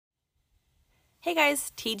Hey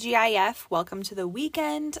guys, TGIF, welcome to the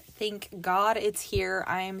weekend. Thank God it's here.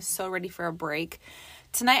 I am so ready for a break.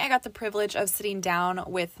 Tonight I got the privilege of sitting down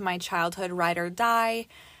with my childhood ride or die.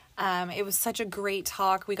 It was such a great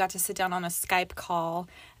talk. We got to sit down on a Skype call,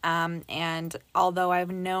 and although I've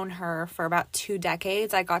known her for about 2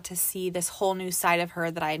 decades, I got to see this whole new side of her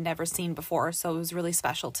that I had never seen before, so it was really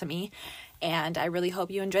special to me, and I really hope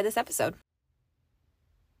you enjoy this episode.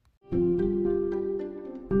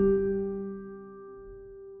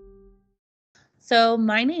 So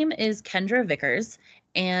my name is Kendra Vickers,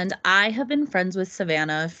 and I have been friends with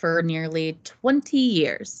Savannah for nearly 20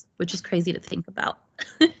 years, which is crazy to think about.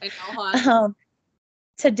 I know, huh?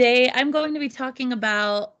 Today, I'm going to be talking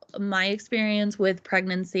about my experience with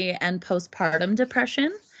pregnancy and postpartum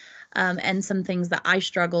depression, and some things that I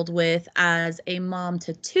struggled with as a mom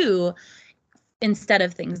to two instead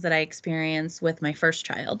of things that I experienced with my first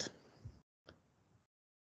child.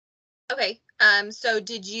 Okay. So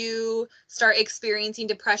did you start experiencing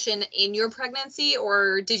depression in your pregnancy,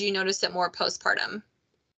 or did you notice it more postpartum?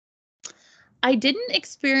 I didn't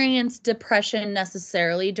experience depression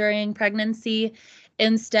necessarily during pregnancy.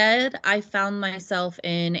 Instead, I found myself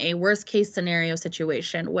in a worst case scenario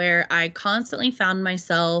situation where I constantly found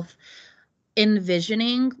myself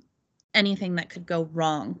envisioning anything that could go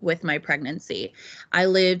wrong with my pregnancy. I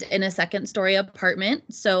lived in a second story apartment,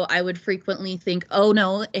 so I would frequently think, oh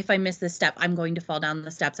no, if I miss this step, I'm going to fall down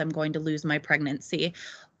the steps, I'm going to lose my pregnancy.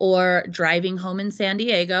 Or driving home in San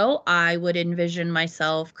Diego, I would envision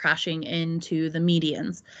myself crashing into the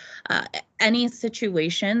medians. Any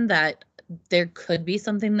situation that there could be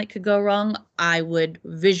something that could go wrong, I would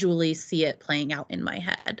visually see it playing out in my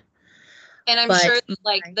head. And I'm But sure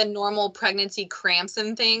like the normal pregnancy cramps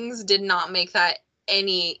and things did not make that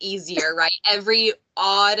any easier, right? Every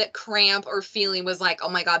odd cramp or feeling was like, oh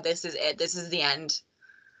my God, this is it. This is the end.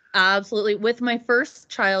 absolutely. With my first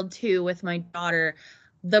child too, with my daughter,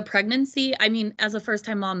 the pregnancy, I mean, as a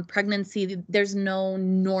first-time mom, pregnancy, there's no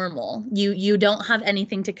normal. You don't have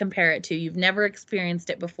anything to compare it to. You've never experienced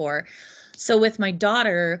it before. So with my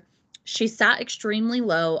daughter, she sat extremely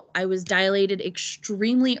low. I was dilated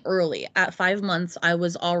extremely early. At 5 months, I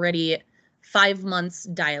was already 5 months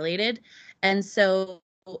dilated. And so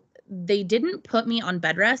they didn't put me on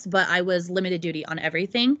bed rest, but I was limited duty on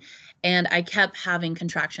everything. And I kept having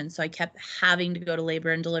contractions. So I kept having to go to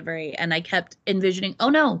labor and delivery. And I kept envisioning, oh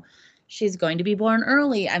no, she's going to be born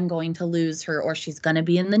early. I'm going to lose her, or she's going to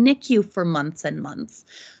be in the NICU for months and months.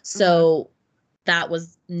 So that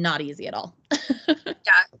was not easy at all.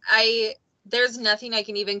 Yeah, there's nothing I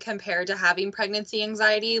can even compare to having pregnancy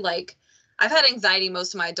anxiety. Like, I've had anxiety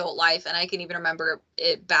most of my adult life, and I can even remember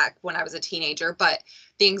it back when I was a teenager. But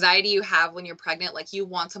the anxiety you have when you're pregnant, like you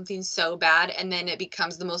want something so bad, and then it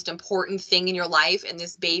becomes the most important thing in your life, and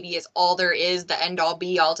this baby is all there is, the end all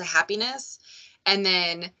be all to happiness. And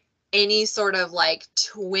then any sort of like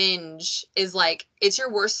twinge is like, it's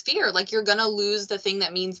your worst fear. Like, you're gonna lose the thing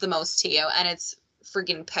that means the most to you, and it's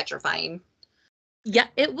freaking petrifying. Yeah,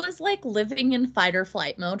 it was like living in fight or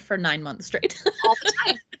flight mode for 9 months straight. All the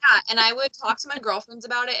time. Yeah. And I would talk to my girlfriends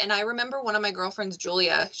about it. And I remember one of my girlfriends,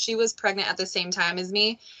 Julia, she was pregnant at the same time as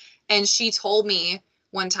me. And she told me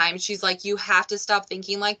one time, she's like, you have to stop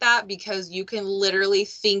thinking like that because you can literally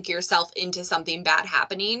think yourself into something bad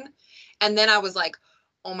happening. And then I was like,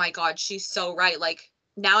 oh my God, she's so right. Like,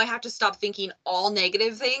 now I have to stop thinking all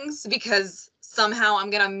negative things because somehow I'm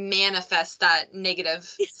going to manifest that negative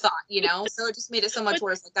thought, you know? So it just made it so much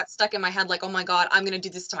worse. Like, that stuck in my head, like, oh my God, I'm going to do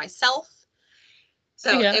this to myself.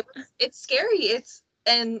 So Yeah. it's scary.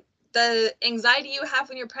 And the anxiety you have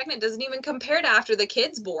when you're pregnant doesn't even compare to after the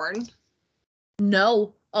kid's born.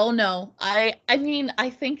 No. Oh no. I mean, I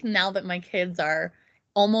think now that my kids are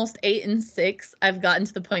almost 8 and 6, I've gotten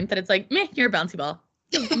to the point that it's like, meh, you're a bouncy ball.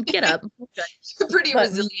 Get up. You're pretty But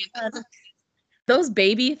resilient. man, those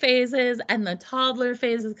baby phases and the toddler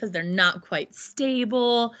phases, because they're not quite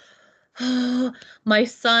stable. My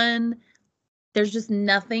son, there's just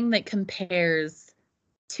nothing that compares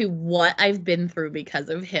to what I've been through because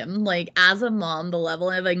of him. Like, as a mom, the level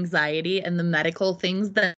of anxiety and the medical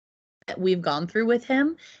things that we've gone through with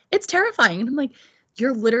him, it's terrifying. I'm like,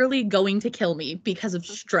 you're literally going to kill me because of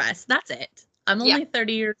stress. That's it. I'm Yeah. only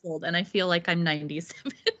 30 years old and I feel like I'm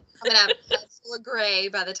 97. I'm gonna have heads full of gray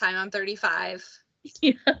by the time I'm 35.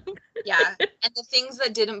 Yeah. Yeah. And the things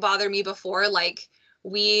that didn't bother me before, like,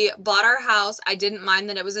 we bought our house. I didn't mind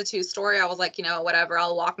that it was a 2-story. I was like, you know, whatever,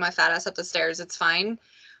 I'll walk my fat ass up the stairs. It's fine.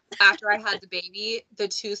 After I had the baby, the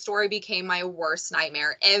 2-story became my worst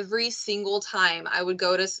nightmare. Every single time I would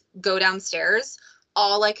go downstairs,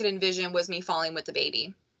 all I could envision was me falling with the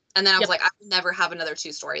baby. And then I was Yep. like, I will never have another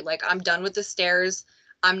 2-story. Like, I'm done with the stairs.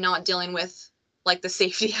 I'm not dealing with like the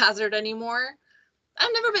safety hazard anymore.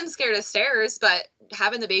 I've never been scared of stairs, but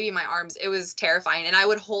having the baby in my arms, it was terrifying. And I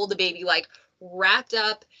would hold the baby like wrapped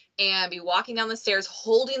up and be walking down the stairs,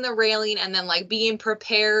 holding the railing, and then like being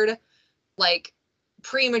prepared like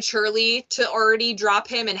prematurely to already drop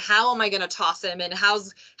him. And how am I going to toss him? And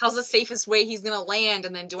how's the safest way he's going to land?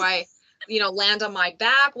 And then do I, land on my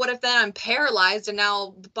back? What if then I'm paralyzed and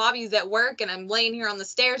now Bobby's at work and I'm laying here on the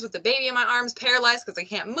stairs with the baby in my arms, paralyzed because I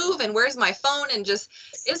can't move? And where's my phone? And just,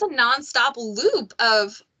 it was a nonstop loop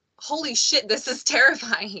of, holy shit, this is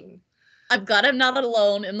terrifying. I've got I'm not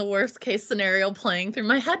alone in the worst case scenario playing through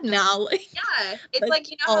my head now. Yeah. It's Like, like,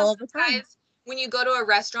 how all some the time. guys, when you go to a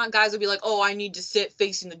restaurant, guys will be like, oh, I need to sit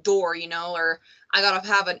facing the door, or I gotta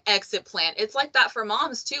have an exit plan. It's like that for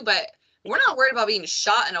moms too, but we're not worried about being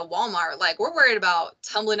shot in a Walmart. Like, we're worried about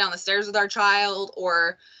tumbling down the stairs with our child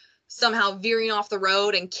or somehow veering off the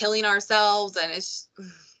road and killing ourselves. And it's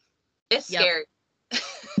Yep. scary.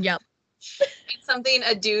 Yep. It's something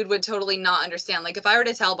a dude would totally not understand. Like, if I were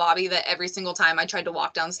to tell Bobby that every single time I tried to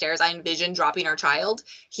walk downstairs, I envisioned dropping our child,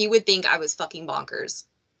 he would think I was fucking bonkers.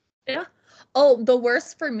 Yeah. Oh, the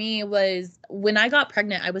worst for me was when I got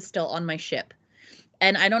pregnant, I was still on my ship.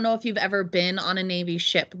 And I don't know if you've ever been on a Navy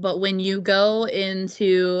ship, but when you go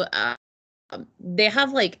into, they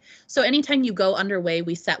have like, so anytime you go underway,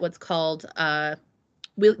 we set what's called,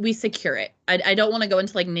 we secure it. I don't want to go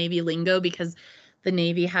into like Navy lingo because the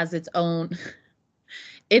Navy has its own,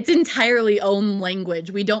 its entirely own language.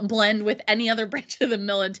 We don't blend with any other branch of the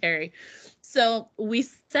military. So we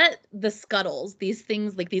set the scuttles, these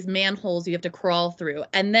things like these manholes you have to crawl through,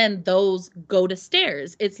 and then those go to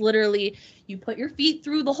stairs. It's literally you put your feet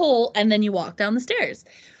through the hole and then you walk down the stairs.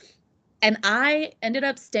 And I ended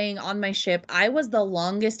up staying on my ship. I was the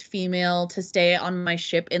longest female to stay on my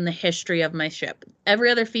ship in the history of my ship.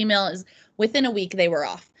 Every other female is within a week they were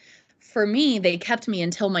off. For me, they kept me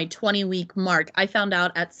until my 20-week mark. I found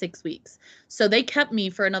out at 6 weeks. So they kept me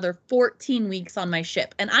for another 14 weeks on my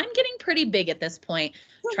ship. And I'm getting pretty big at this point,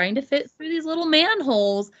 trying to fit through these little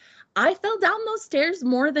manholes. I fell down those stairs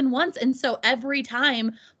more than once. And so every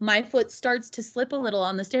time my foot starts to slip a little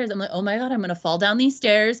on the stairs, I'm like, oh my God, I'm going to fall down these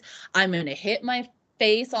stairs. I'm going to hit my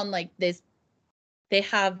face on like this.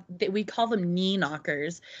 We call them knee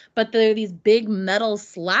knockers, but they're these big metal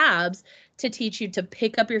slabs to teach you to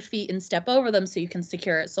pick up your feet and step over them so you can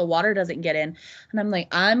secure it so water doesn't get in. And I'm like,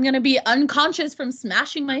 I'm going to be unconscious from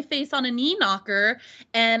smashing my face on a knee knocker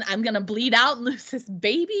and I'm going to bleed out and lose this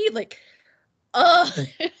baby. Like,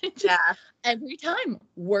 Yeah. Every time,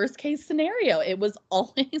 worst case scenario, it was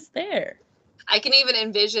always there. I can even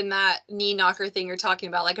envision that knee knocker thing you're talking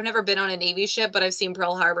about. Like, I've never been on a Navy ship, but I've seen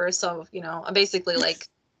Pearl Harbor. So, I'm basically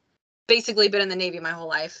been in the Navy my whole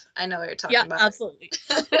life. I know what you're talking about. Yeah, absolutely.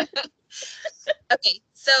 Okay.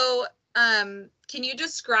 So, can you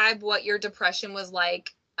describe what your depression was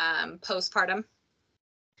like, postpartum?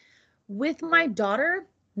 With my daughter,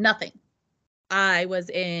 nothing. I was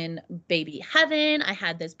in baby heaven. I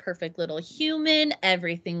had this perfect little human.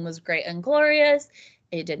 Everything was great and glorious.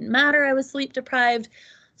 It didn't matter. I was sleep deprived.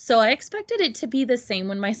 So I expected it to be the same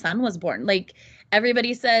when my son was born. Like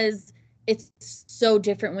everybody says, it's so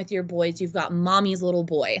different with your boys. You've got mommy's little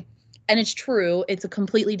boy. And it's true. It's a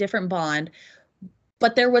completely different bond.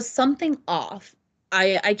 But there was something off.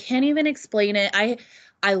 I can't even explain it.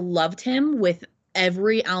 I loved him with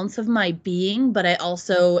every ounce of my being, but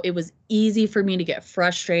it was easy for me to get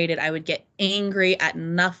frustrated. I would get angry at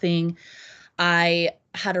nothing. I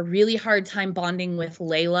had a really hard time bonding with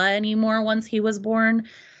Layla anymore once he was born.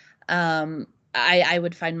 I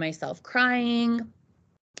would find myself crying.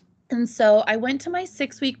 And so I went to my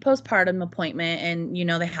 6-week postpartum appointment and,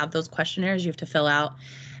 they have those questionnaires you have to fill out.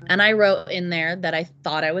 And I wrote in there that I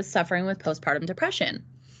thought I was suffering with postpartum depression.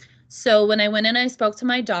 So when I went in, I spoke to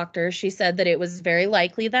my doctor. She said that it was very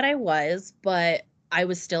likely that I was, but I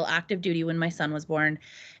was still active duty when my son was born.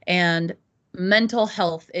 And mental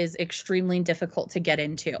health is extremely difficult to get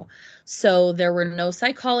into. So there were no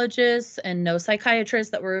psychologists and no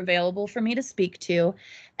psychiatrists that were available for me to speak to.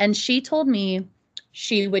 And she told me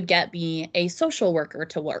she would get me a social worker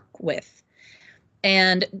to work with.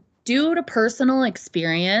 And due to personal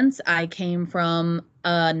experience, I came from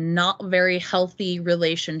a not very healthy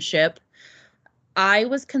relationship. I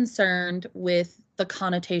was concerned with the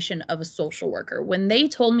connotation of a social worker. When they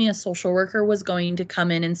told me a social worker was going to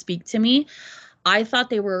come in and speak to me, I thought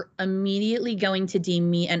they were immediately going to deem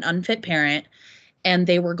me an unfit parent and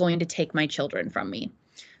they were going to take my children from me.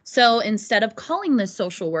 So instead of calling this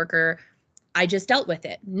social worker, I just dealt with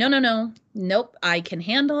it. No. Nope. I can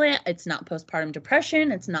handle it. It's not postpartum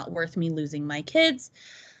depression. It's not worth me losing my kids.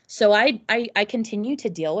 So I continue to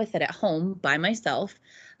deal with it at home by myself.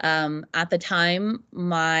 At the time,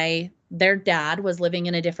 their dad was living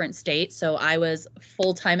in a different state. So I was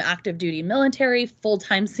full-time active duty military,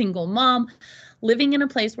 full-time single mom, living in a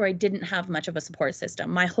place where I didn't have much of a support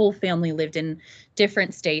system. My whole family lived in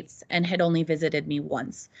different states and had only visited me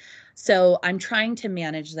once. So I'm trying to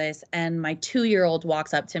manage this, and my 2-year-old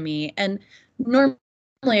walks up to me, and normally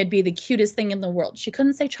it'd be the cutest thing in the world. She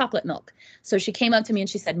couldn't say chocolate milk. So she came up to me and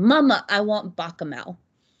she said, "Mama, I want bacamel."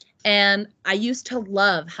 And I used to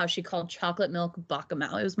love how she called chocolate milk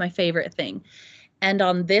bacamel. It was my favorite thing. And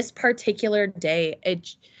on this particular day,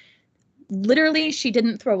 literally, she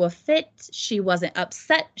didn't throw a fit. She wasn't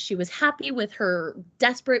upset. She was happy with her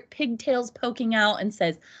desperate pigtails poking out and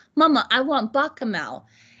says, "Mama, I want bacamel."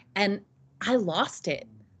 And I lost it.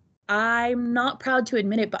 I'm not proud to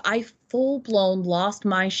admit it, but I full-blown lost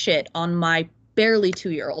my shit on my barely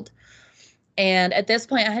 2-year-old. And at this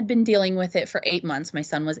point, I had been dealing with it for 8 months. My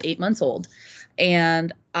son was 8 months old.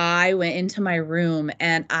 And I went into my room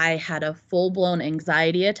and I had a full-blown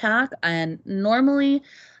anxiety attack. And normally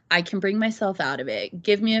I can bring myself out of it.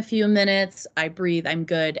 Give me a few minutes, I breathe, I'm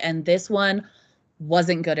good. And this one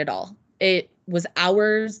wasn't good at all. It was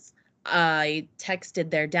hours. I texted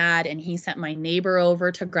their dad and he sent my neighbor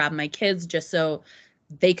over to grab my kids just so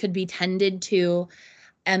they could be tended to.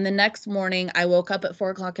 And the next morning, I woke up at 4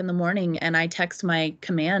 o'clock in the morning and I text my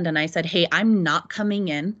command and I said, "Hey, I'm not coming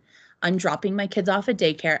in. I'm dropping my kids off at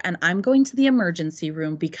daycare and I'm going to the emergency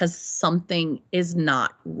room because something is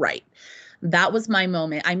not right." That was my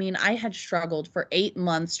moment. I mean, I had struggled for 8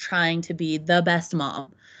 months trying to be the best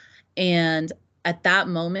mom. And at that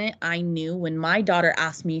moment, I knew when my daughter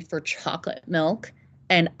asked me for chocolate milk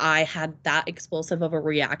and I had that explosive of a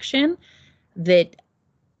reaction that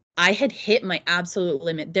I had hit my absolute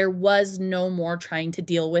limit. There was no more trying to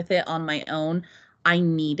deal with it on my own. I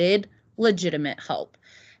needed legitimate help.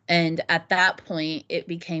 And at that point, it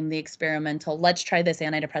became the experimental, let's try this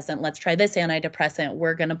antidepressant. Let's try this antidepressant.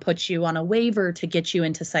 We're going to put you on a waiver to get you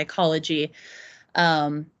into psychology.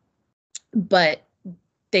 But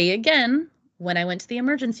they, again, when I went to the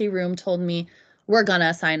emergency room, told me, "We're going to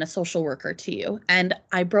assign a social worker to you." And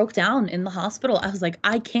I broke down in the hospital. I was like,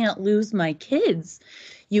 I can't lose my kids.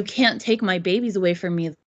 You can't take my babies away from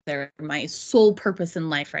me. They're my sole purpose in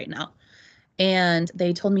life right now. And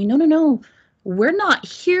they told me, no, we're not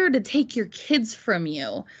here to take your kids from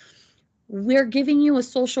you. We're giving you a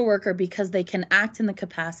social worker because they can act in the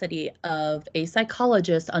capacity of a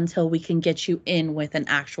psychologist until we can get you in with an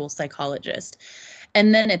actual psychologist.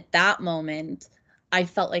 And then at that moment, I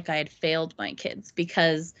felt like I had failed my kids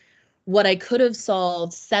because what I could have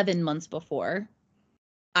solved 7 months before,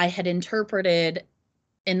 I had interpreted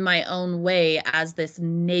in my own way as this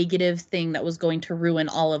negative thing that was going to ruin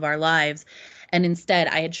all of our lives. And instead,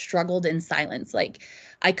 I had struggled in silence. Like,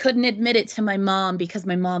 I couldn't admit it to my mom because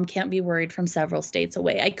my mom can't be worried from several states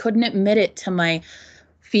away. I couldn't admit it to my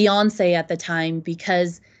fiance at the time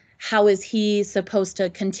because how is he supposed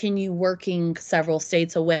to continue working several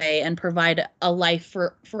states away and provide a life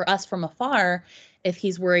for us from afar if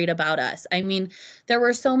he's worried about us? I mean, there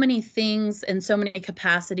were so many things and so many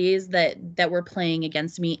capacities that were playing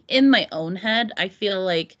against me in my own head. I feel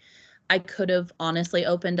like I could have honestly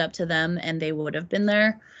opened up to them and they would have been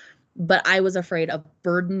there, but I was afraid of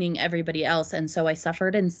burdening everybody else. And so I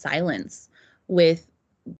suffered in silence with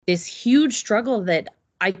this huge struggle that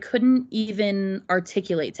I couldn't even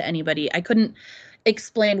articulate to anybody. I couldn't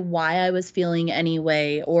explain why I was feeling any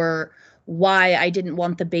way or why I didn't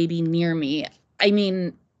want the baby near me. I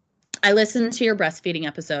mean, I listened to your breastfeeding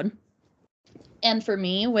episode. And for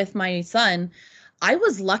me, with my son, I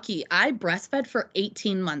was lucky. I breastfed for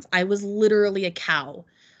 18 months. I was literally a cow.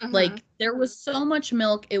 Mm-hmm. Like, there was so much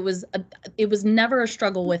milk. It was never a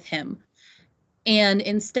struggle with him. And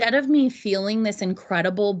instead of me feeling this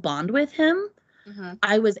incredible bond with him, Mm-hmm.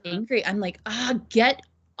 I was angry. I'm like, get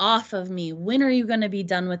off of me. When are you going to be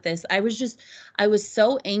done with this? I was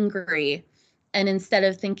so angry. And instead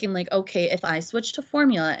of thinking like, okay, if I switch to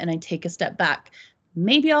formula and I take a step back,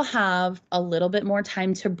 maybe I'll have a little bit more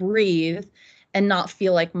time to breathe and not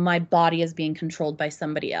feel like my body is being controlled by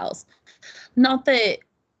somebody else. Not that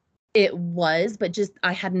it was, but just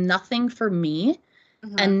I had nothing for me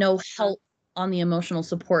and no help on the emotional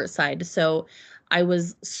support side. So I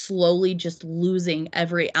was slowly just losing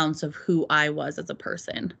every ounce of who I was as a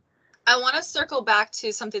person. I want to circle back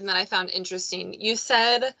to something that I found interesting. You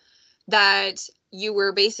said that you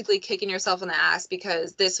were basically kicking yourself in the ass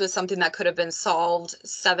because this was something that could have been solved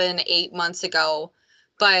 7, 8 months ago,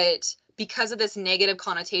 but because of this negative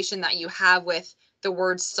connotation that you have with the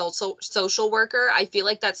word social worker, I feel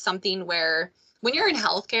like that's something where when you're in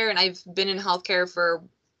healthcare, and I've been in healthcare for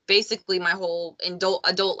basically my whole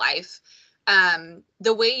adult life,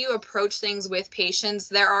 the way you approach things with patients,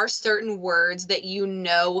 there are certain words that you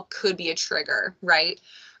know could be a trigger, right?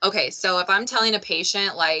 Okay, so if I'm telling a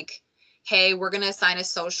patient like, hey, we're going to assign a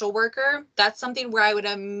social worker, that's something where I would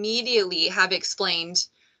immediately have explained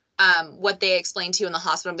what they explained to you in the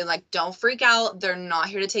hospital and be like, don't freak out. They're not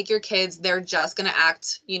here to take your kids. They're just going to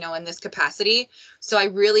act, in this capacity. So I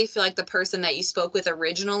really feel like the person that you spoke with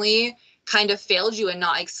originally kind of failed you in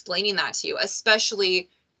not explaining that to you, especially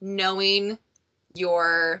knowing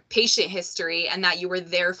your patient history and that you were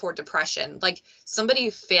there for depression. Like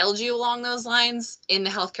somebody failed you along those lines in the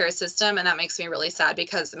healthcare system. And that makes me really sad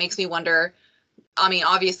because it makes me wonder, I mean,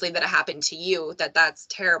 obviously that it happened to you, that's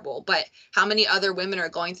terrible, but how many other women are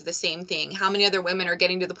going through the same thing? How many other women are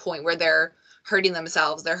getting to the point where they're hurting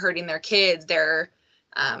themselves, they're hurting their kids, they're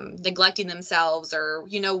neglecting themselves or,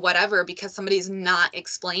 whatever, because somebody's not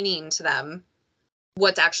explaining to them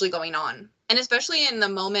what's actually going on. And especially in the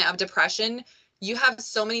moment of depression, you have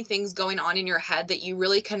so many things going on in your head that you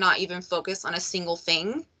really cannot even focus on a single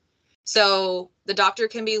thing. So the doctor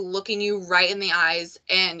can be looking you right in the eyes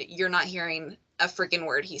and you're not hearing a freaking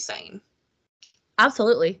word he's saying.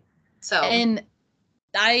 Absolutely. So, and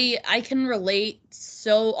I can relate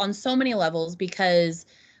on so many levels, because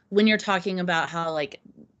when you're talking about how like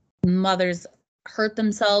mothers hurt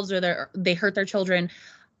themselves or they hurt their children,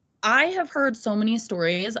 I have heard so many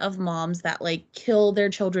stories of moms that like kill their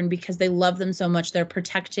children because they love them so much they're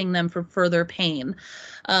protecting them from further pain.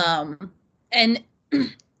 And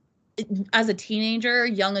as a teenager,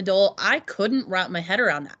 young adult, I couldn't wrap my head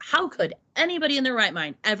around that. How could anybody in their right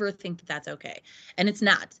mind ever think that that's okay? And it's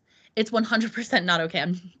not. It's 100% not okay.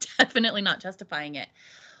 I'm definitely not justifying it.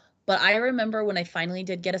 But I remember when I finally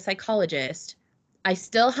did get a psychologist, I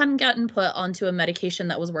still hadn't gotten put onto a medication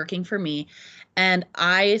that was working for me. And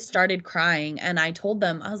I started crying and I told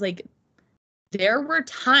them, I was like, there were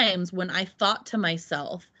times when I thought to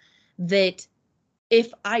myself that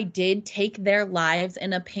if I did take their lives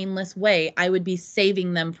in a painless way, I would be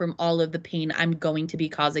saving them from all of the pain I'm going to be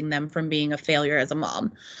causing them from being a failure as a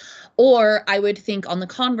mom. Or I would think on the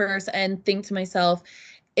converse and think to myself,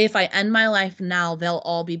 if I end my life now, they'll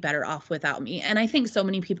all be better off without me. And I think so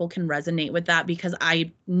many people can resonate with that because I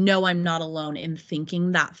know I'm not alone in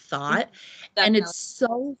thinking that thought. And it's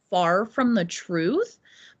so far from the truth.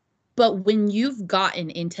 But when you've gotten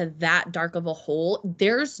into that dark of a hole,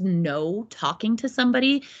 there's no talking to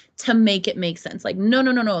somebody to make it make sense. Like,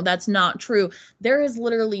 no, that's not true. There is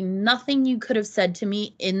literally nothing you could have said to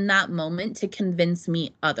me in that moment to convince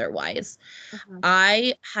me otherwise.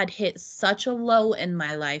 I had hit such a low in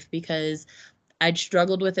my life because I'd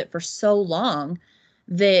struggled with it for so long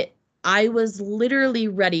that I was literally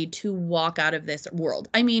ready to walk out of this world.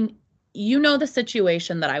 I mean, the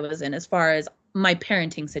situation that I was in as far as my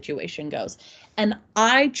parenting situation goes. And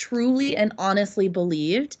I truly and honestly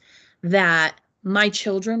believed that my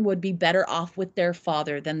children would be better off with their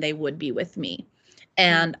father than they would be with me.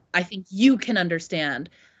 And I think you can understand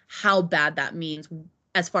how bad that means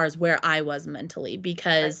as far as where I was mentally,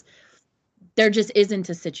 because there just isn't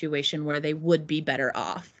a situation where they would be better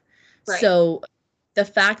off. Right. So the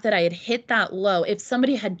fact that I had hit that low, if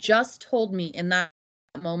somebody had just told me in that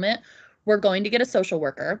moment, we're going to get a social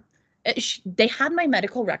worker, they had my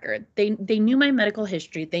medical record. They knew my medical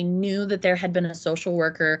history. They knew that there had been a social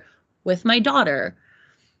worker with my daughter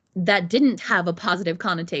that didn't have a positive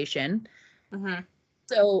connotation.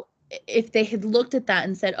 So if they had looked at that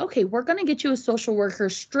and said, okay, we're going to get you a social worker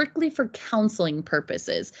strictly for counseling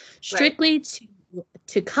purposes, strictly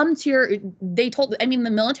to come to the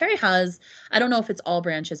military has, I don't know if it's all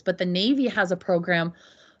branches, but the Navy has a program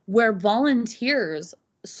where volunteers,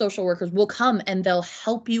 social workers will come and they'll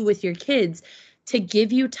help you with your kids to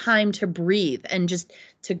give you time to breathe and just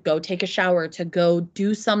to go take a shower, to go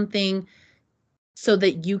do something so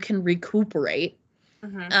that you can recuperate.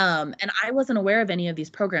 And I wasn't aware of any of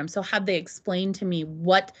these programs. So had they explained to me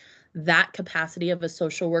what that capacity of a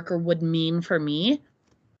social worker would mean for me,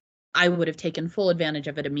 I would have taken full advantage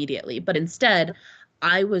of it immediately. But instead,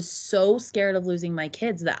 I was so scared of losing my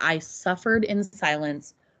kids that I suffered in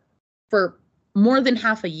silence for more than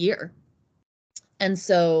half a year. And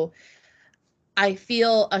so I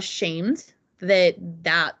feel ashamed that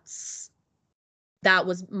that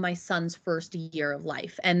was my son's first year of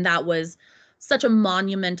life. And that was such a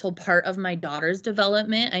monumental part of my daughter's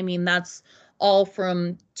development. I mean, that's all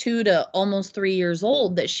from 2 to almost 3 years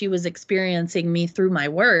old that she was experiencing me through my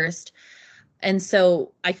worst. And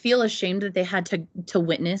so I feel ashamed that they had to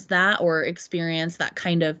witness that or experience that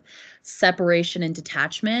kind of separation and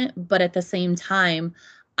detachment. But at the same time,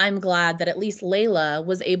 I'm glad that at least Layla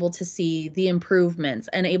was able to see the improvements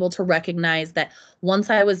and able to recognize that once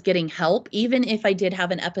I was getting help, even if I did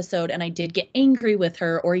have an episode and I did get angry with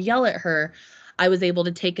her or yell at her, I was able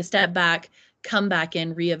to take a step back, come back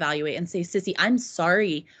in, reevaluate, and say, Sissy, I'm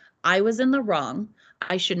sorry. I was in the wrong.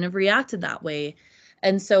 I shouldn't have reacted that way.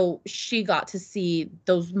 And so she got to see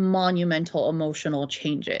those monumental emotional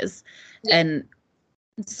changes. Yeah. And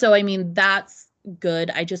so, I mean, that's good.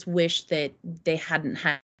 I just wish that they hadn't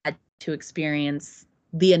had to experience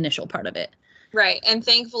the initial part of it. Right. And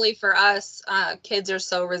thankfully for us, kids are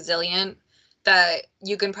so resilient that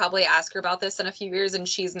you can probably ask her about this in a few years and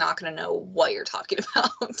she's not going to know what you're talking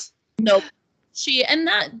about. Nope. She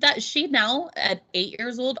now at 8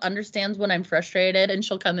 years old understands when I'm frustrated, and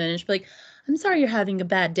she'll come in and she'll be like, I'm sorry you're having a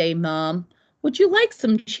bad day, Mom. Would you like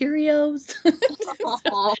some Cheerios?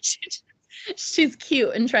 So she's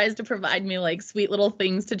cute and tries to provide me like sweet little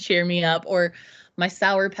things to cheer me up. Or my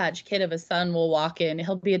Sour Patch Kid of a son will walk in.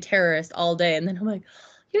 He'll be a terrorist all day. And then I'm like,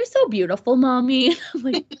 you're so beautiful, Mommy. I'm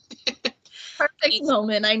like, perfect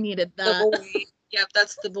moment. I needed that. The boy. Yep,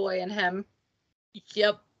 that's the boy in him.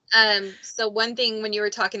 Yep. So one thing when you were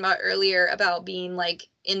talking about earlier about being like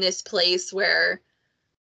in this place where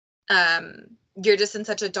you're just in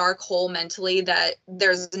such a dark hole mentally that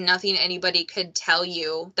there's nothing anybody could tell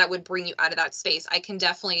you that would bring you out of that space. I can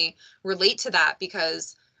definitely relate to that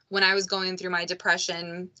because when I was going through my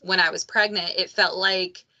depression when I was pregnant, it felt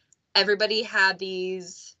like everybody had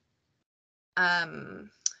these not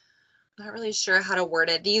really sure how to word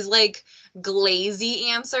it, these like glazy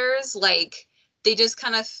answers, like they just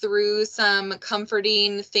kind of threw some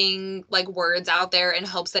comforting thing like words out there in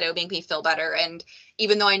hopes that it would make me feel better. And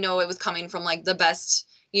even though I know it was coming from like the best,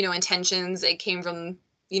 intentions, it came from,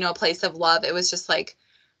 a place of love. It was just like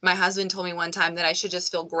my husband told me one time that I should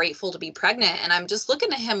just feel grateful to be pregnant. And I'm just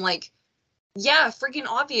looking at him like, yeah, freaking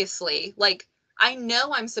obviously. Like, I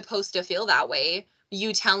know I'm supposed to feel that way.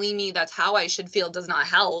 You telling me that's how I should feel does not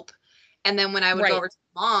help. And then when I would go over to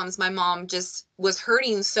mom's, my mom just was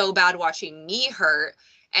hurting so bad watching me hurt.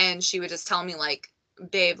 And she would just tell me like,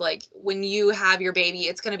 babe, like when you have your baby,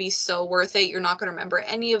 it's going to be so worth it. You're not going to remember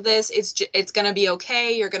any of this. It's going to be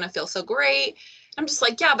okay. You're going to feel so great. I'm just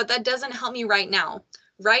like, yeah, but that doesn't help me right now.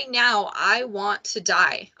 Right now, I want to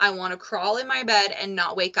die. I want to crawl in my bed and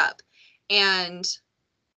not wake up. And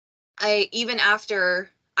even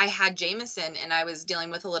after I had Jameson and I was dealing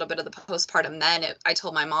with a little bit of the postpartum, then I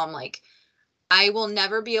told my mom, like, I will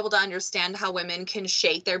never be able to understand how women can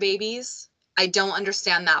shake their babies. I don't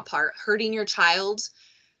understand that part. Hurting your child.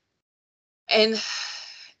 And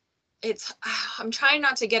I'm trying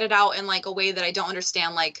not to get it out in like a way that I don't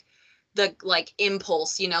understand, like the like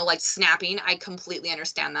impulse, like snapping. I completely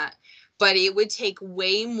understand that. But it would take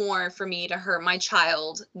way more for me to hurt my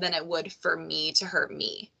child than it would for me to hurt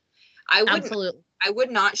me. Absolutely. I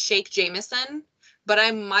would not shake Jameson, but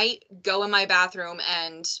I might go in my bathroom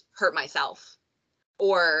and hurt myself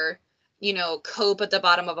or, cope at the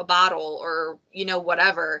bottom of a bottle or,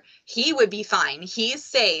 whatever. He would be fine. He's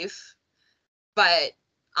safe, but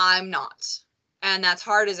I'm not. And that's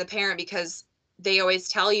hard as a parent because they always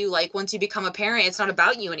tell you, like, once you become a parent, it's not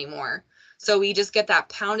about you anymore. So we just get that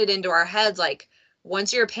pounded into our heads, like,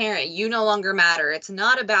 once you're a parent, you no longer matter. It's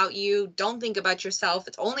not about you. Don't think about yourself.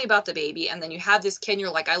 It's only about the baby. And then you have this kid and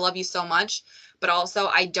you're like, I love you so much, but also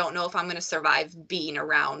I don't know if I'm going to survive being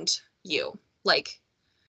around you. Like,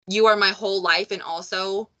 you are my whole life. And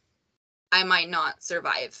also I might not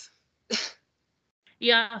survive.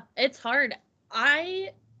 Yeah, it's hard.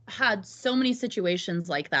 I had so many situations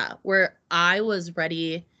like that where I was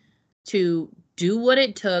ready to do what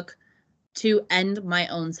it took to end my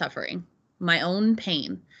own suffering, my own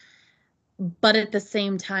pain. But at the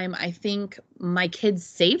same time, I think my kids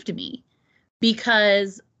saved me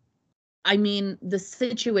because, I mean, the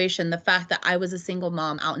situation, the fact that I was a single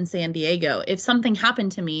mom out in San Diego, if something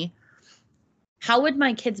happened to me, how would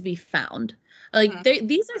my kids be found? Like,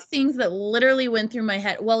 these are things that literally went through my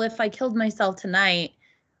head. Well, if I killed myself tonight,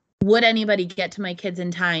 would anybody get to my kids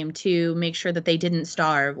in time to make sure that they didn't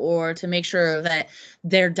starve or to make sure that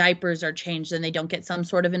their diapers are changed and they don't get some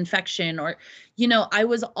sort of infection? Or, I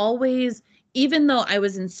was always, even though I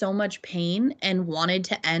was in so much pain and wanted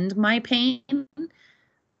to end my pain,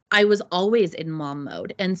 I was always in mom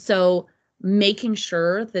mode. And so making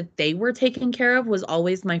sure that they were taken care of was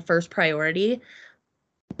always my first priority.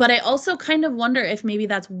 But I also kind of wonder if maybe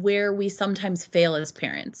that's where we sometimes fail as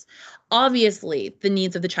parents. Obviously, the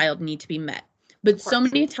needs of the child need to be met. But so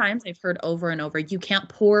many times I've heard over and over, you can't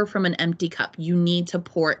pour from an empty cup. You need to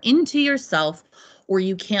pour into yourself or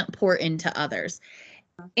you can't pour into others.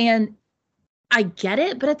 And I get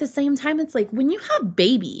it, but at the same time, it's like when you have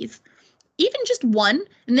babies, even just one,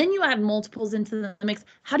 and then you add multiples into the mix,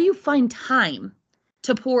 how do you find time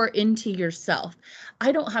to pour into yourself?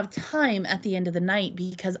 I don't have time at the end of the night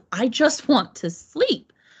because I just want to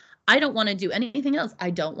sleep. I don't want to do anything else.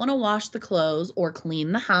 I don't want to wash the clothes or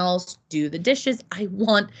clean the house, do the dishes. I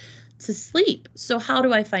want to sleep. So how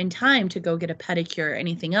do I find time to go get a pedicure or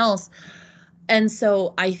anything else? And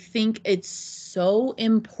so I think it's so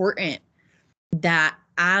important that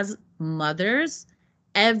as mothers,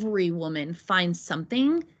 every woman finds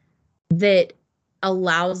something that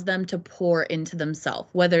allows them to pour into themselves,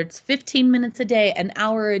 whether it's 15 minutes a day, an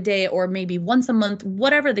hour a day, or maybe once a month,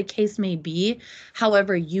 whatever the case may be,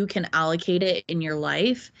 however you can allocate it in your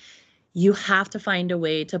life, you have to find a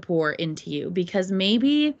way to pour into you. Because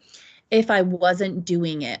maybe if I wasn't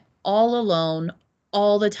doing it all alone,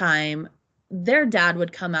 all the time, their dad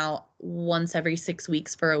would come out once every 6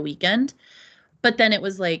 weeks for a weekend. But then it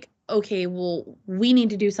was like, okay, well, we need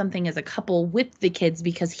to do something as a couple with the kids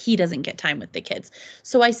because he doesn't get time with the kids.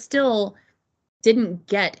 So I still didn't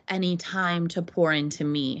get any time to pour into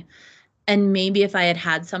me. And maybe if I had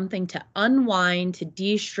had something to unwind, to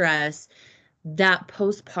de-stress, that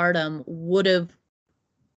postpartum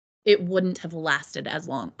it wouldn't have lasted as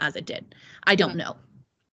long as it did. I don't know.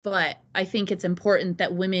 But I think it's important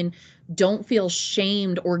that women don't feel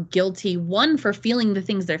shamed or guilty, one, for feeling the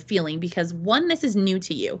things they're feeling, because one, this is new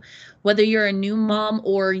to you. Whether you're a new mom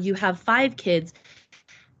or you have 5 kids,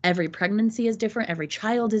 every pregnancy is different, every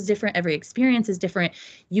child is different, every experience is different.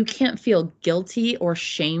 You can't feel guilty or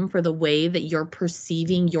shame for the way that you're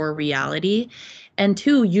perceiving your reality. And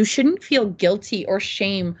 2, you shouldn't feel guilty or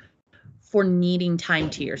shame for needing time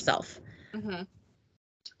to yourself. Mm-hmm.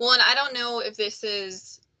 Well, and I don't know if this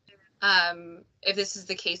is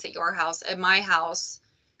the case at your house. At my house,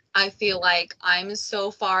 I feel like I'm so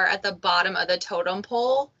far at the bottom of the totem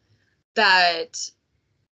pole that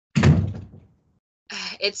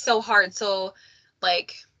it's so hard. So,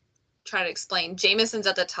 like, try to explain. Jameson's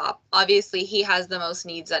at the top. Obviously, he has the most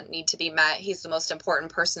needs that need to be met. He's the most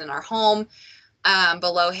important person in our home.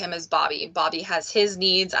 Below him is Bobby. Bobby has his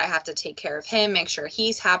needs. I have to take care of him, make sure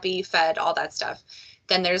he's happy, fed, all that stuff.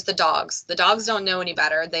 Then there's the dogs. The dogs don't know any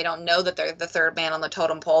better. They don't know that they're the third man on the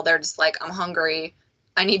totem pole. They're just like, I'm hungry.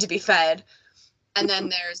 I need to be fed. And then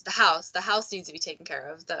there's the house. The house needs to be taken care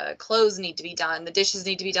of. The clothes need to be done. The dishes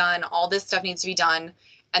need to be done. All this stuff needs to be done.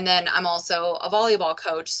 And then I'm also a volleyball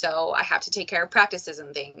coach, so I have to take care of practices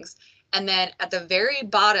and things. And then at the very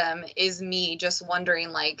bottom is me just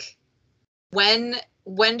wondering, like, when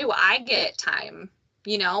do I get time?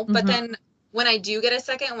 Mm-hmm. But then when I do get a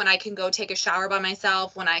second, when I can go take a shower by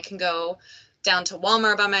myself, when I can go down to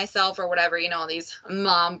Walmart by myself or whatever, these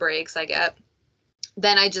mom breaks I get,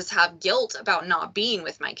 then I just have guilt about not being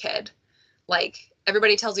with my kid. Like,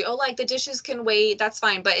 everybody tells you, oh, like, the dishes can wait, that's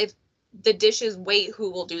fine. But if the dishes wait,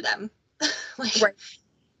 who will do them? Like, right.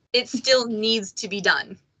 It still needs to be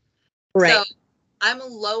done. Right. So I'm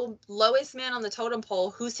a lowest man on the totem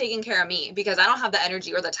pole. Who's taking care of me? Because I don't have the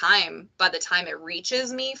energy or the time by the time it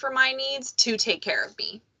reaches me for my needs to take care of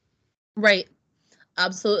me. Right.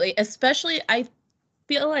 Absolutely. Especially, I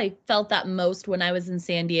feel I felt that most when I was in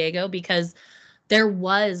San Diego because there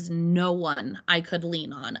was no one I could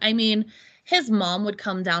lean on. I mean, his mom would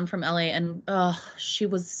come down from LA and she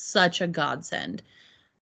was such a godsend.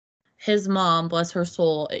 His mom, bless her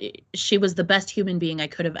soul, she was the best human being I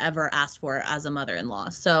could have ever asked for as a mother-in-law.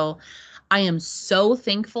 So I am so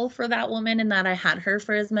thankful for that woman and that I had her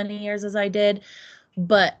for as many years as I did.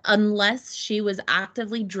 But unless she was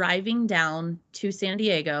actively driving down to San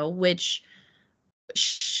Diego, which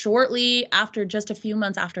shortly after, just a few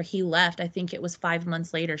months after he left, I think it was 5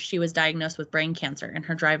 months later, she was diagnosed with brain cancer and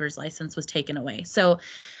her driver's license was taken away. So,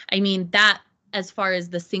 I mean, that, as far as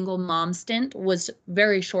the single mom stint, was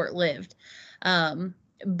very short-lived.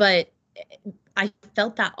 But I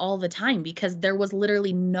felt that all the time because there was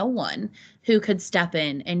literally no one who could step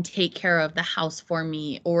in and take care of the house for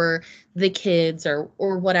me or the kids or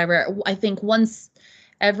whatever. I think once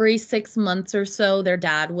every 6 months or so, their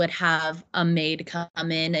dad would have a maid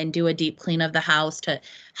come in and do a deep clean of the house to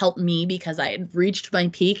help me because I had reached my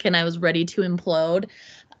peak and I was ready to implode.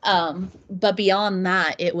 But beyond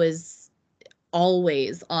that, it was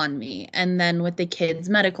always on me. And then with the kids'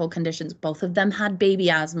 medical conditions, both of them had baby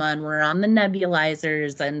asthma and were on the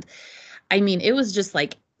nebulizers. And I mean, it was just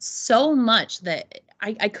like so much that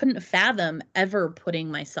I couldn't fathom ever putting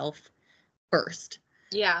myself first.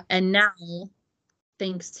 Yeah. And now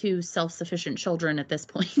thanks to self-sufficient children at this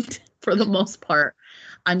point, for the most part.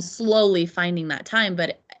 I'm slowly finding that time,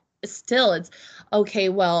 but still it's okay,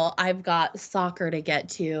 well, I've got soccer to get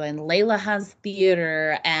to, and Layla has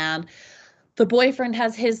theater, and the boyfriend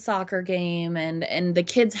has his soccer game, and the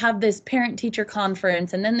kids have this parent teacher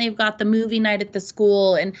conference, and then they've got the movie night at the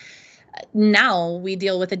school. And now we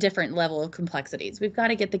deal with a different level of complexities. We've got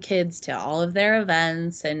to get the kids to all of their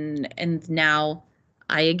events, and now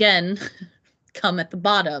I again come at the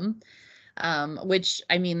bottom, which,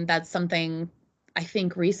 I mean, that's something I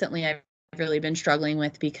think recently I've really been struggling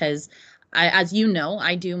with, because as you know,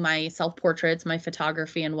 I do my self-portraits, my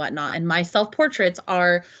photography and whatnot, and my self-portraits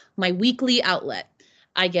are my weekly outlet.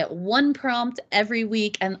 I get one prompt every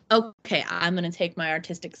week, and okay, I'm going to take my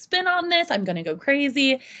artistic spin on this. I'm going to go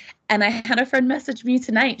crazy. And I had a friend message me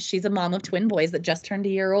tonight. She's a mom of twin boys that just turned a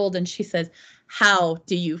year old, and she says, how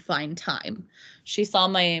do you find time? She saw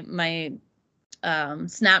my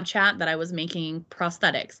Snapchat that I was making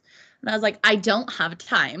prosthetics. And I was like, I don't have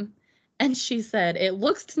time. And she said, it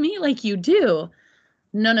looks to me like you do.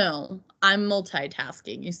 No, I'm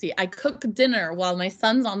multitasking. You see, I cook dinner while my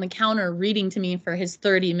son's on the counter reading to me for his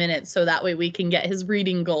 30 minutes, so that way we can get his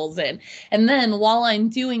reading goals in. And then while I'm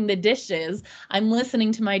doing the dishes, I'm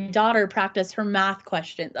listening to my daughter practice her math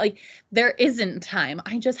questions. Like, there isn't time.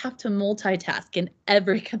 I just have to multitask in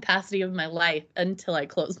every capacity of my life until I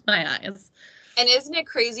close my eyes. And isn't it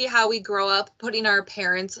crazy how we grow up putting our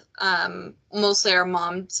parents, mostly our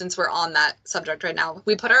mom, since we're on that subject right now,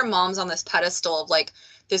 we put our moms on this pedestal of like,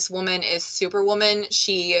 this woman is superwoman.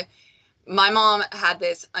 My mom had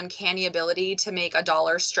this uncanny ability to make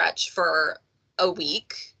 $1 stretch for a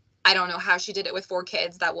week. I don't know how she did it with 4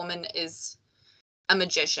 kids. That woman is a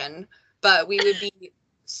magician. But we would be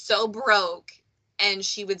so broke, and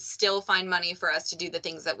she would still find money for us to do the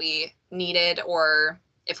things that we needed, or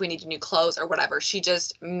if we needed new clothes or whatever. She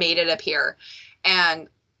just made it appear. And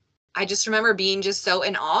I just remember being just so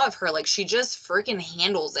in awe of her. Like, she just freaking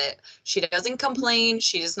handles it. She doesn't complain.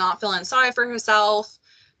 She does not feeling sorry for herself.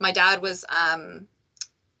 My dad was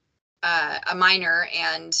a miner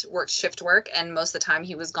and worked shift work, and most of the time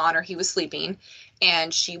he was gone or he was sleeping,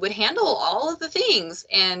 and she would handle all of the things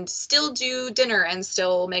and still do dinner and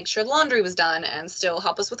still make sure the laundry was done and still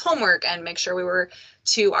help us with homework and make sure we were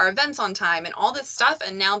to our events on time and all this stuff.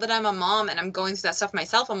 And now that I'm a mom and I'm going through that stuff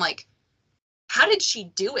myself, I'm like, how did she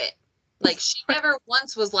do it? Like, she never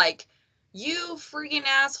once was like, you freaking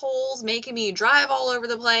assholes making me drive all over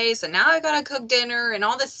the place, and now I gotta cook dinner and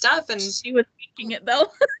all this stuff. And she was making it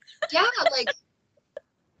though. Yeah, like,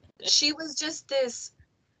 she was just this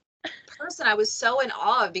person I was so in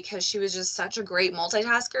awe of, because she was just such a great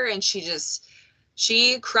multitasker, and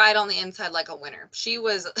she cried on the inside like a winner. She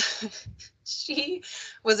was she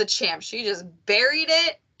was a champ. She just buried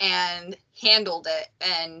it and handled it.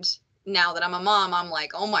 And now that I'm a mom, I'm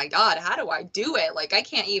like, oh my God, how do I do it? Like, I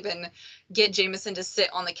can't even get Jameson to sit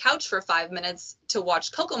on the couch for 5 minutes to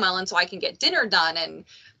watch Cocomelon so I can get dinner done. And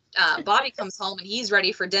Bobby comes home and he's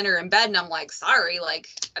ready for dinner in bed, and I'm like, sorry, like,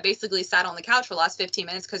 I basically sat on the couch for the last 15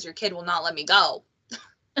 minutes because your kid will not let me go.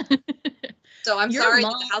 So I'm sorry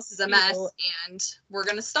that the house is a mess and we're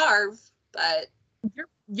gonna starve, but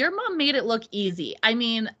your mom made it look easy. I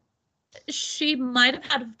mean, she might have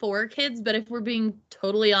had 4 kids, but if we're being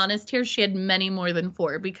totally honest here, she had many more than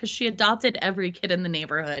 4, because she adopted every kid in the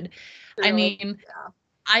neighborhood. Really? I mean, yeah.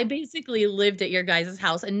 I basically lived at your guys'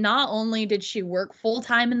 house, and not only did she work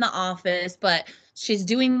full-time in the office, but she's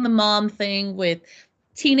doing the mom thing with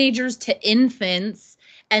teenagers to infants,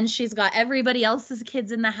 and she's got everybody else's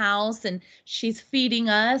kids in the house, and she's feeding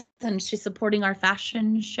us, and she's supporting our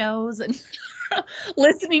fashion shows and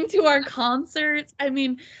listening to our concerts. I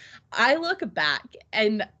mean, I look back,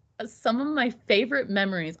 and some of my favorite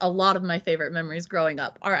memories, a lot of my favorite memories growing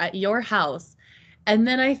up, are at your house. And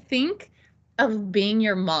then I think of being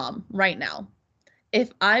your mom right now.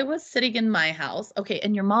 If I was sitting in my house, okay,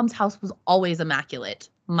 and your mom's house was always immaculate,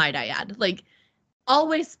 might I add, like,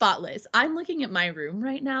 always spotless. I'm looking at my room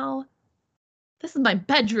right now. This is my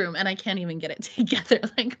bedroom, and I can't even get it together.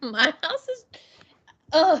 Like, my house is,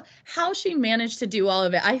 how she managed to do all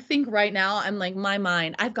of it. I think right now I'm like, my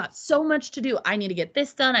mind, I've got so much to do. I need to get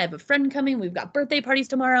this done. I have a friend coming. We've got birthday parties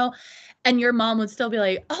tomorrow. And your mom would still be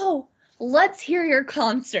like, oh, let's hear your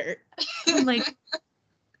concert. I'm like,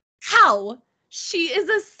 how? She is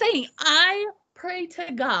a saint. I pray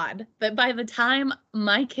to God that by the time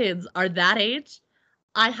my kids are that age,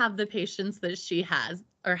 I have the patience that she has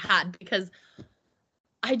or had, because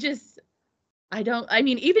I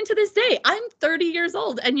mean, even to this day, I'm 30 years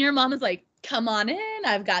old, and your mom is like, come on in,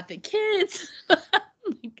 I've got the kids.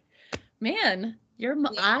 Like, man,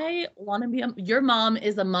 I want to be your mom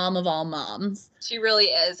is a mom of all moms. She really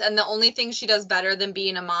is. And the only thing she does better than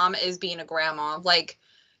being a mom is being a grandma. Like,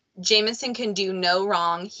 Jameson can do no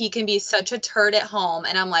wrong. He can be such a turd at home.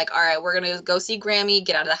 And I'm like, all right, we're going to go see Grammy,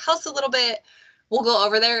 get out of the house a little bit. We'll go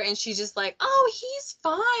over there. And she's just like, oh, he's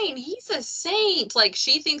fine. He's a saint. Like,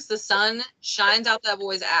 she thinks the sun shines out that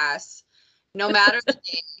boy's ass no matter the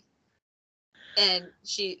day. And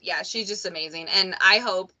she's just amazing. And I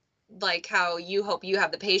hope, like how you hope you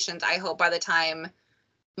have the patience, I hope by the time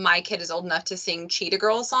my kid is old enough to sing Cheetah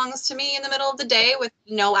Girl songs to me in the middle of the day with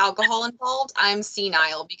no alcohol involved, I'm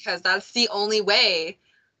senile, because that's the only way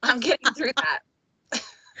I'm getting through that.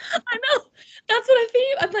 I know. That's what I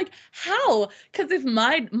think. I'm like, how? Because if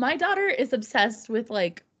my daughter is obsessed with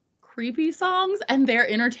like creepy songs, and they're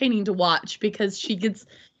entertaining to watch because she gets,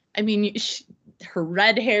 I mean, her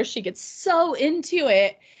red hair, she gets so into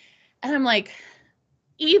it. And I'm like,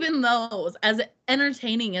 even those, as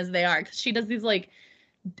entertaining as they are, because she does these like,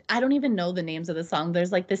 I don't even know the names of the song.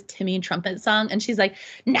 There's like this Timmy trumpet song, and she's like,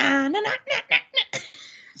 nah, nah, nah, nah, nah, nah.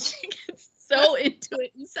 She gets so into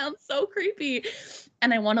it and sounds so creepy.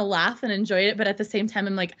 And I want to laugh and enjoy it, but at the same time,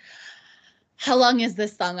 I'm like, how long is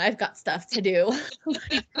this song? I've got stuff to do.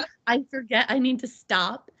 Like, I forget I need to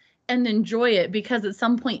stop and enjoy it, because at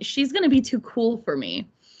some point she's going to be too cool for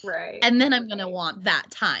me. Right. And then I'm going to want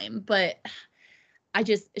that time. But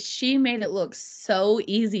she made it look so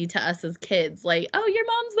easy to us as kids. Like, oh, your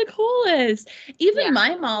mom's the coolest. Even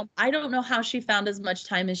my mom, I don't know how she found as much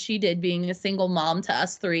time as she did, being a single mom to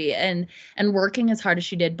us three and working as hard as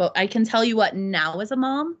she did. But I can tell you what, now as a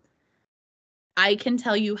mom, I can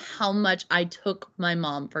tell you how much I took my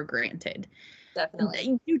mom for granted.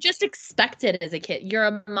 Definitely. You just expect it as a kid. You're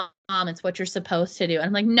a mom. It's what you're supposed to do. And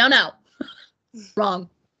I'm like, no, wrong.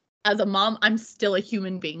 As a mom, I'm still a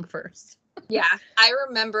human being first. Yeah. I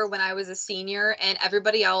remember when I was a senior and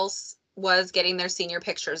everybody else was getting their senior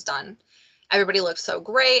pictures done. Everybody looked so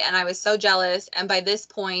great and I was so jealous. And by this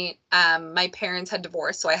point, my parents had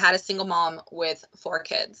divorced. So I had a single mom with 4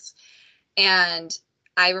 kids. And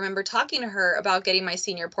I remember talking to her about getting my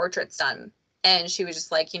senior portraits done. And she was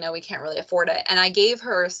just like, we can't really afford it. And I gave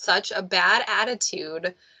her such a bad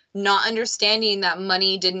attitude, not understanding that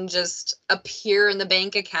money didn't just appear in the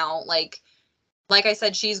bank account. Like I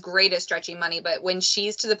said, she's great at stretching money, but when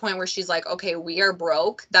she's to the point where she's like, okay, we are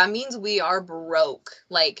broke, that means we are broke.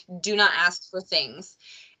 Like, do not ask for things.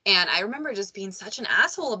 And I remember just being such an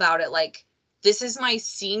asshole about it. Like, this is my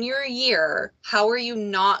senior year. How are you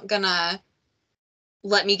not gonna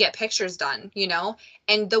let me get pictures done,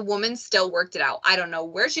 And the woman still worked it out. I don't know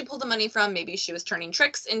where she pulled the money from. Maybe she was turning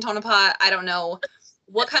tricks in Tonopah. I don't know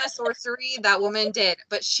what kind of sorcery that woman did,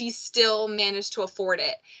 but she still managed to afford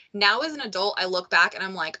it. Now as an adult, I look back and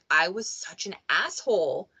I'm like, I was such an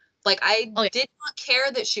asshole. Like, I did not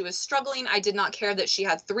care that she was struggling. I did not care that she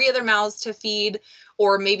had 3 other mouths to feed,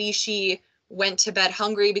 or maybe she went to bed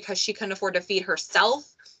hungry because she couldn't afford to feed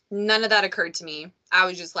herself. None of that occurred to me. I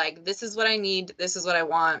was just like, this is what I need. This is what I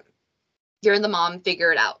want. You're the mom,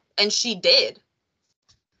 figure it out. And she did.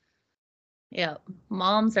 Yeah.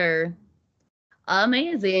 Moms are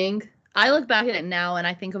amazing. I look back at it now and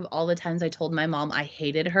I think of all the times I told my mom I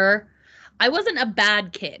hated her. I wasn't a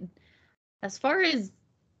bad kid. As far as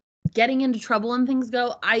getting into trouble and things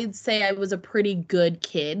go, I'd say I was a pretty good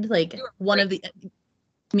kid. Like, one of the,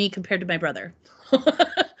 me compared to my brother.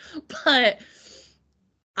 But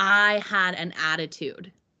I had an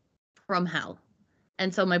attitude from hell.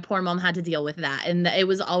 And so my poor mom had to deal with that. And it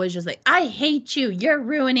was always just like, I hate you. You're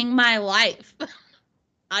ruining my life.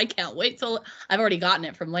 I can't wait till I've already gotten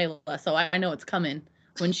it from Layla. So I know it's coming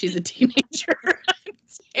when she's a teenager. I'm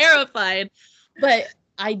terrified. But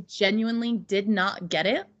I genuinely did not get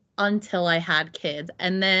it until I had kids.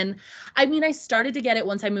 And then, I started to get it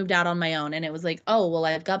once I moved out on my own. And it was like, oh, well,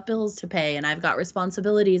 I've got bills to pay and I've got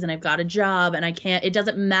responsibilities and I've got a job and it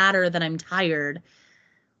doesn't matter that I'm tired.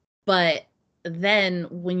 But then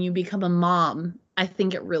when you become a mom, I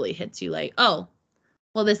think it really hits you like, oh,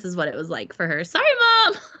 well, this is what it was like for her. Sorry,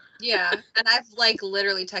 Mom. Yeah. And I've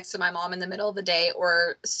literally texted my mom in the middle of the day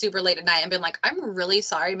or super late at night and been like, I'm really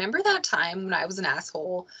sorry. Remember that time when I was an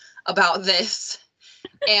asshole about this?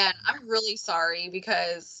 And I'm really sorry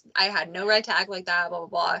because I had no right to act like that, blah, blah,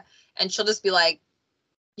 blah. And she'll just be like,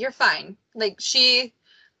 you're fine. Like, she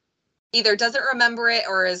either doesn't remember it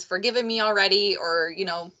or has forgiven me already or,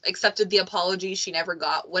 accepted the apology she never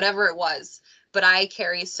got, whatever it was. But I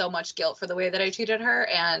carry so much guilt for the way that I treated her.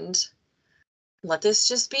 And let this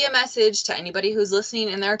just be a message to anybody who's listening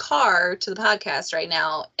in their car to the podcast right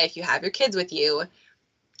now. If you have your kids with you,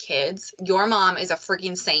 kids, your mom is a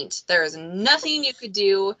freaking saint. There is nothing you could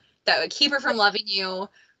do that would keep her from loving you.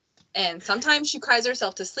 And sometimes she cries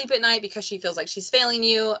herself to sleep at night because she feels like she's failing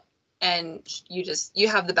you. And you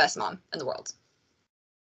have the best mom in the world.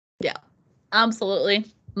 Yeah, absolutely.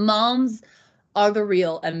 Moms are the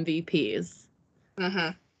real MVPs. Mm-hmm.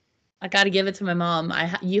 I got to give it to my mom.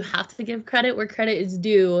 You have to give credit where credit is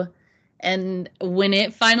due. And when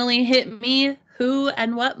it finally hit me who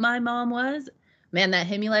and what my mom was, man, that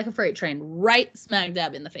hit me like a freight train, right smack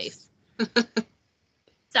dab in the face.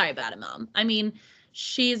 Sorry about it, Mom. I mean,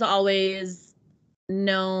 she's always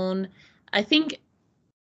known, I think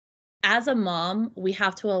as a mom, we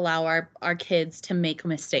have to allow our kids to make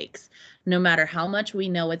mistakes. No matter how much we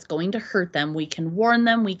know it's going to hurt them, we can warn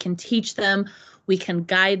them, we can teach them, we can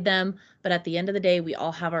guide them. But at the end of the day, we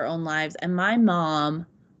all have our own lives. And my mom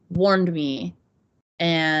warned me.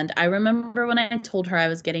 And I remember when I told her I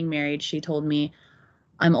was getting married, she told me,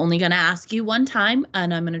 I'm only going to ask you one time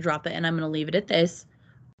and I'm going to drop it and I'm going to leave it at this.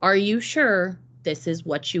 Are you sure this is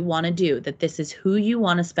what you want to do, that this is who you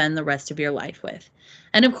want to spend the rest of your life with?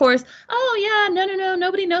 And of course, oh yeah, no,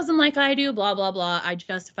 nobody knows them like I do, blah, blah, blah. I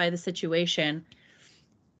justify the situation.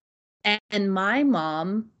 And my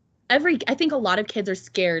mom, I think a lot of kids are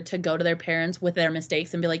scared to go to their parents with their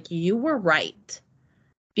mistakes and be like, you were right.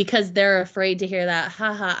 Because they're afraid to hear that,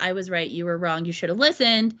 haha, I was right, you were wrong, you should have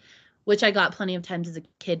listened, which I got plenty of times as a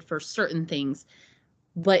kid for certain things.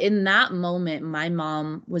 But in that moment, my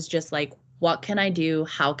mom was just like, what can I do?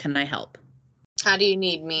 How can I help? How do you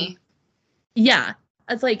need me? Yeah.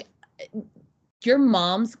 It's like your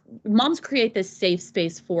moms create this safe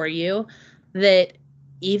space for you that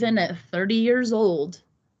even at 30 years old,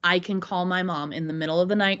 I can call my mom in the middle of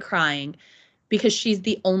the night crying because she's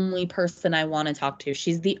the only person I want to talk to.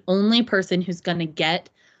 She's the only person who's going to get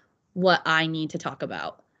what I need to talk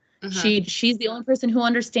about. Mm-hmm. She's the only person who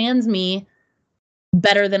understands me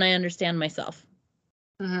better than I understand myself.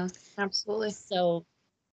 Mm-hmm. Absolutely. So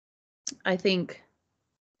I think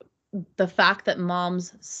the fact that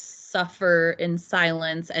moms suffer in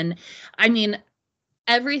silence, and I mean,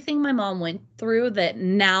 everything my mom went through, that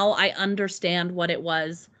now I understand what it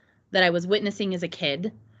was that I was witnessing as a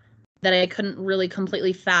kid, that I couldn't really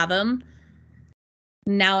completely fathom.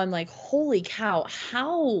 Now I'm like, holy cow,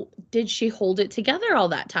 how did she hold it together all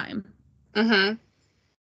that time? Mm-hmm.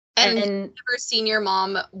 And you've And never seen your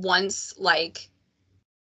mom once, like,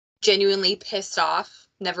 genuinely pissed off?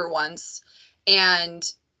 Never once. And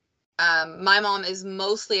my mom is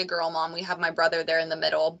mostly a girl mom. We have my brother there in the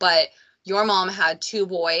middle, but your mom had two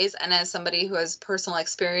boys. And as somebody who has personal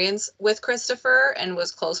experience with Christopher and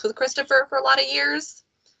was close with Christopher for a lot of years,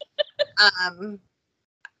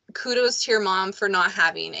 kudos to your mom for not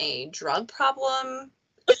having a drug problem,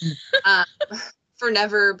 for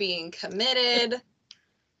never being committed.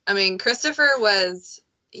 I mean, Christopher was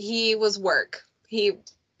work. He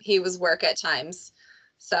was work at times.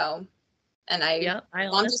 So, and yeah, I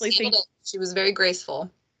mom just honestly handled think it. She was very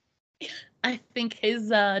graceful. his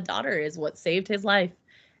daughter is what saved his life,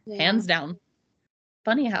 hands down.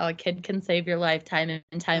 Funny how a kid can save your life time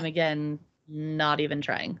and time again, not even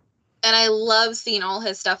trying. And I love seeing all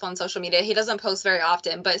his stuff on social media. He doesn't post very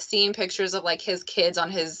often, but seeing pictures of like his kids on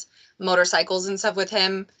his motorcycles and stuff with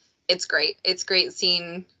him, it's great. It's great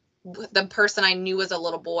seeing the person I knew as a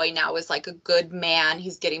little boy now is like a good man.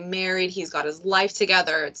 He's getting married. He's got his life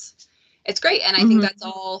together. It's great. And I think that's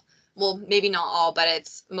all, well, maybe not all, but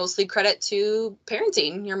it's mostly credit to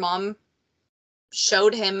parenting. Your mom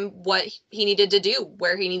showed him what he needed to do,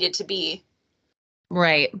 where he needed to be.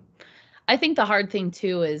 Right. I think the hard thing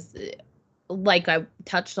too is, like I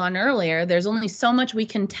touched on earlier, there's only so much we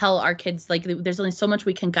can tell our kids, like there's only so much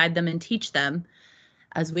we can guide them and teach them.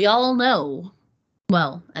 As we all know,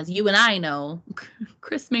 well, as you and I know,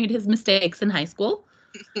 Chris made his mistakes in high school.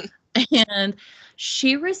 And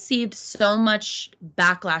she received so much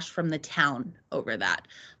backlash from the town over that.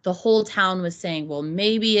 The whole town was saying, well,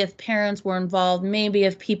 maybe if parents were involved, maybe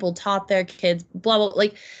if people taught their kids, blah, blah,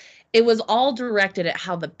 like it was all directed at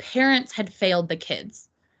how the parents had failed the kids.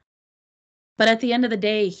 But at the end of the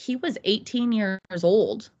day, he was 18 years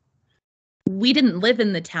old. We didn't live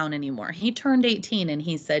in the town anymore. He turned 18 and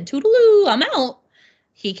he said, toodaloo, I'm out.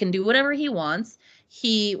 He can do whatever he wants.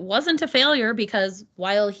 He wasn't a failure because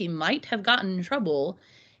while he might have gotten in trouble,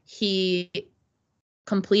 he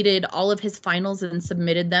completed all of his finals and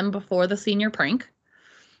submitted them before the senior prank.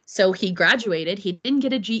 So he graduated. He didn't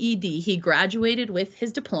get a GED. He graduated with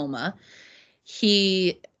his diploma.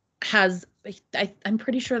 He has, I'm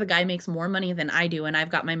pretty sure the guy makes more money than I do, and I've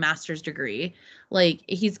got my master's degree. Like,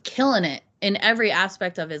 he's killing it in every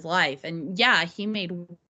aspect of his life. And yeah, he made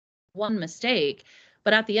one mistake,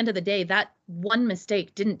 But at the end of the day, that one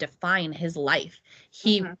mistake didn't define his life.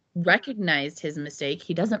 He recognized his mistake.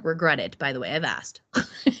 He doesn't regret it, by the way. I've asked.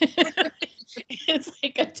 It's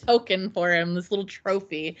like a token for him, this little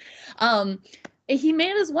trophy. He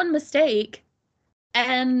made his one mistake,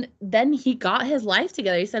 and then he got his life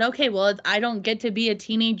together. He said, okay, well, I don't get to be a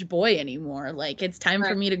teenage boy anymore. Like, it's time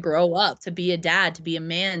for me to grow up, to be a dad, to be a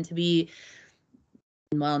man, to be,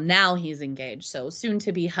 well, now he's engaged, so soon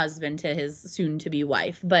to be husband to his soon to be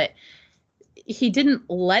wife. But he didn't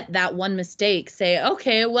let that one mistake say,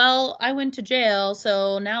 okay, well, I went to jail,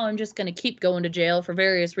 so now I'm just going to keep going to jail for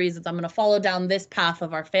various reasons. I'm going to follow down this path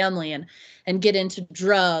of our family and get into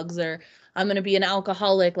drugs, or I'm going to be an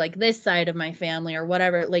alcoholic like this side of my family, or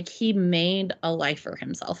whatever. Like, he made a life for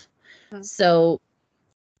himself. So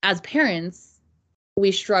as parents,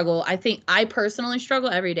 we struggle. I think I personally struggle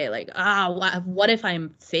every day. Like, what if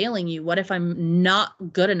I'm failing you? What if I'm not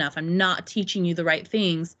good enough? I'm not teaching you the right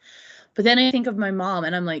things. But then I think of my mom,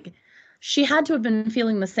 and I'm like, she had to have been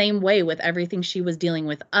feeling the same way with everything she was dealing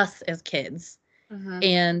with us as kids.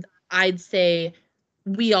 And I'd say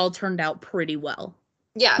we all turned out pretty well.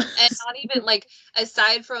 Yeah. And not even like,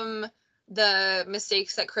 aside from the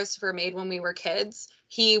mistakes that Christopher made when we were kids,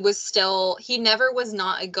 he never was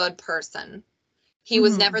not a good person. He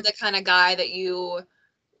was never the kind of guy that you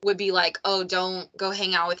would be like, oh, don't go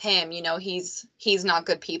hang out with him. You know, he's not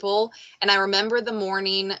good people. And I remember the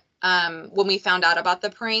morning when we found out about the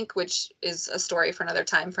prank, which is a story for another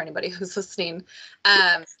time for anybody who's listening.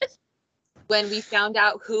 When we found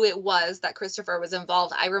out who it was that Christopher was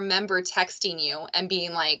involved, I remember texting you and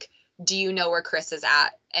being like, do you know where Chris is at?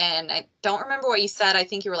 And I don't remember what you said. I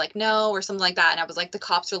think you were like, no, or something like that. And I was like, the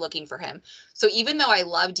cops are looking for him. So even though I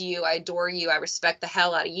loved you, I adore you, I respect the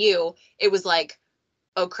hell out of you, it was like,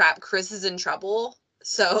 oh crap, Chris is in trouble.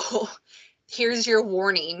 So here's your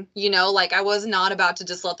warning. You know, like, I was not about to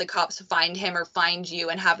just let the cops find him or find you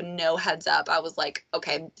and have no heads up. I was like,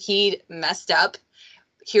 okay, he messed up.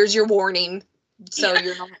 Here's your warning. So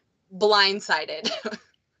you're not blindsided.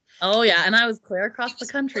 Oh, yeah. And I was clear across the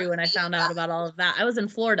country when I found out about all of that. I was in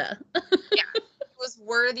Florida. Yeah. It was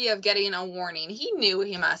worthy of getting a warning. He knew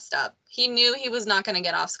he messed up. He knew he was not going to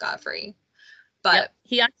get off scot-free. But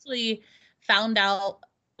he actually found out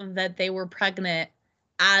that they were pregnant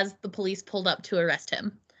as the police pulled up to arrest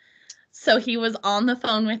him. So he was on the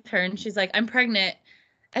phone with her, and she's like, I'm pregnant.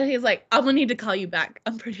 And he's like, I'm going to need to call you back.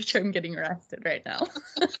 I'm pretty sure I'm getting arrested right now.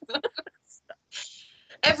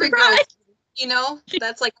 Every girl, you know,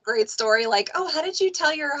 that's like a great story. Like, oh, how did you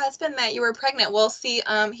tell your husband that you were pregnant? Well, see,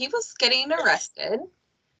 he was getting arrested.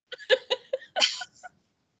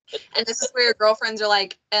 And this is where your girlfriends are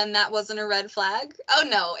like, and that wasn't a red flag? Oh,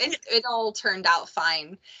 no, it all turned out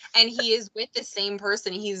fine. And he is with the same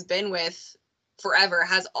person he's been with forever,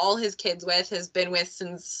 has all his kids with, has been with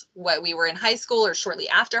since we were in high school or shortly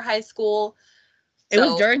after high school. It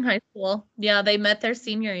was during high school. Yeah, they met their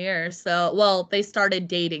senior year. So, well, they started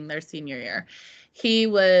dating their senior year. He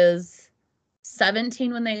was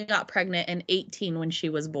 17 when they got pregnant and 18 when she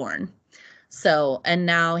was born. So, and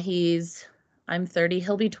now I'm 30.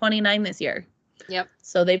 He'll be 29 this year. Yep.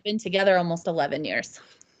 So they've been together almost 11 years.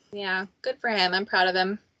 Yeah, good for him. I'm proud of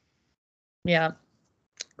him. Yeah.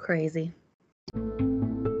 Crazy.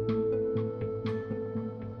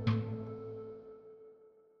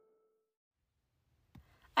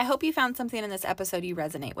 I hope you found something in this episode you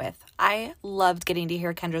resonate with. I loved getting to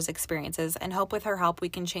hear Kendra's experiences and hope with her help we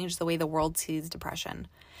can change the way the world sees depression.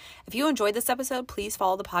 If you enjoyed this episode, please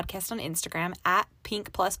follow the podcast on Instagram at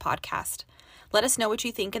PinkPlusPodcast. Let us know what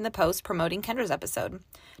you think in the post promoting Kendra's episode.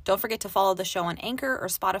 Don't forget to follow the show on Anchor or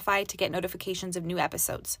Spotify to get notifications of new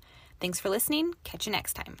episodes. Thanks for listening. Catch you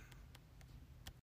next time.